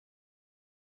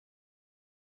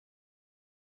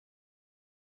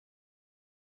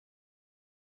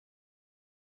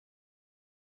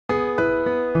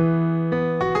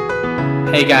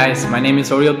Hey guys, my name is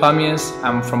Oriol Pamias,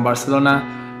 I'm from Barcelona,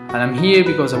 and I'm here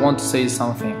because I want to say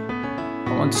something.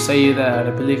 I want to say that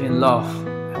I believe in love.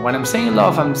 And when I'm saying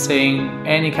love, I'm saying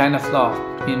any kind of love,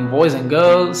 between boys and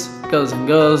girls and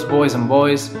girls, boys and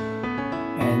boys.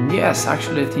 And yes,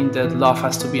 actually I think that love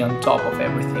has to be on top of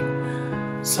everything.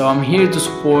 So I'm here to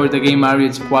support the gay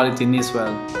marriage equality in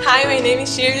Israel. Hi, my name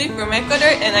is Shirley from Ecuador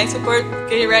and I support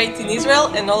gay rights in Israel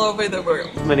and all over the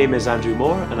world. My name is Andrew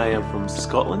Moore and I am from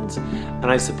Scotland and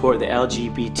I support the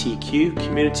LGBTQ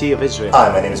community of Israel.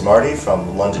 Hi, my name is Marty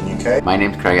from London, UK. My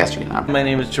name is Craig Estrigan. My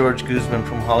name is George Guzman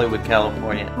from Hollywood,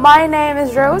 California. My name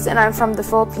is Rose and I'm from the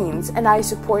Philippines and I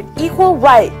support equal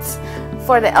rights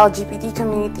for the LGBT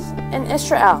community in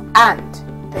Israel and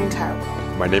the entire world.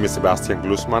 My name is Sebastian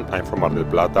Glusman. I'm from Mar del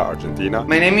Plata, Argentina.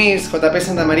 My name is JP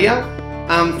Santamaria.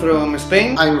 I'm from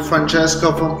Spain. I'm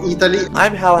Francesco from Italy.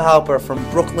 I'm Hal Halper from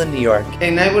Brooklyn, New York.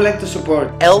 And I would like to support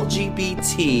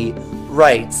LGBT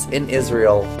rights in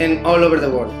Israel and all over the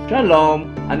world.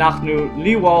 Shalom, אנחנו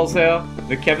לי וולזר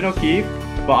וקווין אוקיף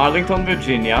בארלינגטון,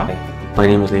 Virginia. My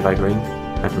name is Levi Green.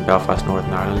 I'm from Belfast,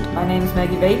 Northern Ireland. My name is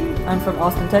Maggie Baden. I'm from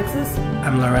Austin, Texas.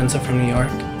 I'm Lorenzo from New York,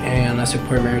 and I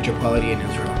support marriage equality in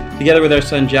Israel. Together with our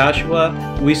son Joshua,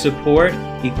 we support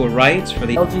equal rights for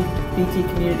the LGBT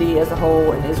community as a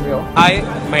whole in Israel. Hi,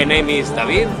 my name is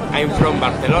David. I'm from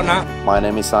Barcelona. My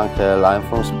name is Angel. I'm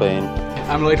from Spain.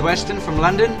 I'm Lloyd Weston from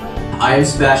London. I am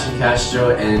Sebastian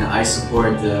Castro and I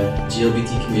support the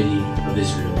LGBT community of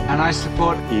Israel. And I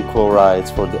support equal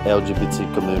rights for the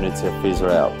LGBT community of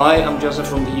Israel. I am Joseph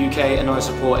from the UK and I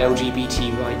support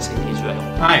LGBT rights in Israel.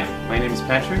 Hi, my name is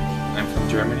Patrick. I'm from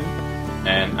Germany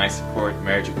and I support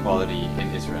marriage equality in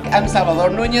Israel. I'm Salvador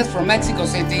Núñez from Mexico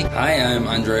City. Hi, I'm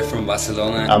Andre from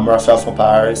Barcelona. I'm Rafael from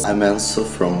Paris. I'm Enzo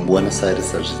from Buenos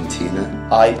Aires, Argentina.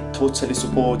 I totally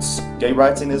support gay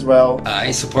rights in Israel.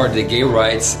 I support the gay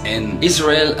rights in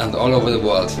Israel and all over the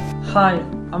world. Hi,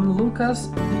 I'm Lucas,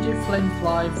 DJ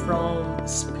Flamefly from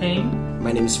Spain.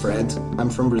 My name is Fred, I'm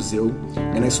from Brazil,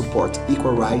 and I support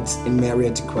equal rights and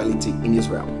marriage equality in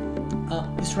Israel.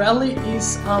 Israel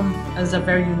is a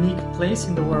very unique place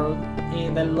in the world,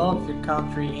 and I love your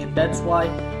country, and that's why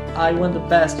I want the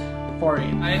best for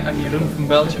it. Hi, I'm Jeroen from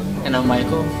Belgium. And I'm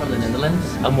Michael from the Netherlands.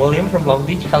 I'm William from Long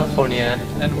Beach, California.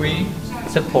 And we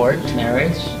support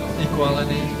marriage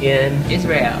equality in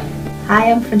Israel.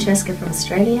 Hi, I'm Francesca from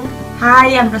Australia.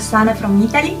 Hi, I'm Rossana from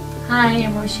Italy. Hi,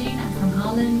 I'm Roisin. I'm from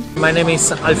Holland. My name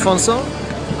is Alfonso.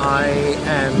 I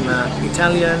am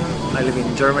Italian. I live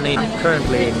in Germany. I'm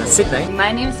currently in Sydney.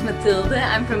 My name is Matilde.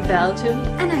 I'm from Belgium.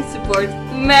 And I support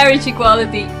marriage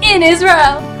equality in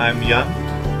Israel. I'm Jan.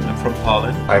 I'm from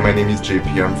Holland. Hi, my name is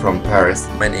JP. I'm from Paris.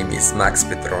 My name is Max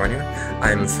Petronio.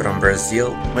 I'm from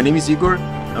Brazil. My name is Igor.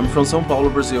 I'm from São Paulo,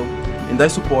 Brazil. And I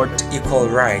support equal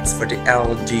rights for the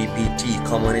LGBT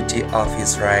community of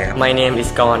Israel. My name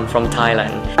is Gon from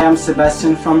Thailand. I am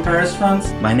Sebastian from Paris, France.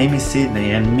 My name is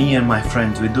Sydney, and me and my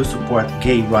friends, we do support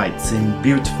gay rights in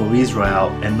beautiful Israel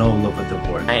and all over the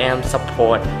world. I am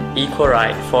support equal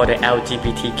right for the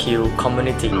LGBTQ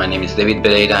community. My name is David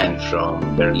Pereira. I'm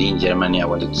from Berlin, Germany. I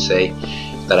wanted to say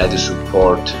that I do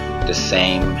support the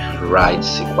same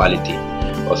rights, equality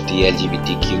of the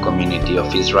LGBTQ community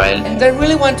of Israel. And I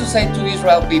really want to say to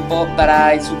Israel people that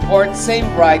I support same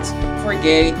rights for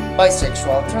gay,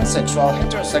 bisexual, transsexual,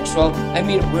 heterosexual. I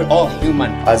mean, we're all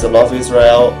human. As I love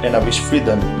Israel and I wish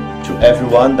freedom to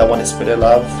everyone that wants to spread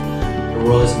love. The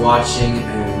world is watching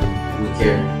and we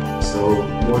care. So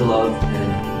more love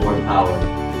and more power.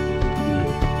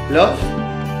 Love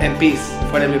and peace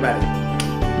for everybody.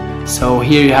 So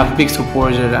here you have a big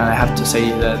supporter and I have to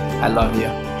say that I love you.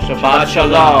 Shabbat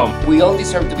Shalom. We all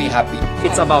deserve to be happy.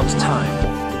 It's about time.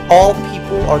 All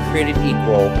people are created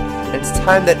equal. It's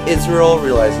time that Israel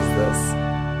realizes this.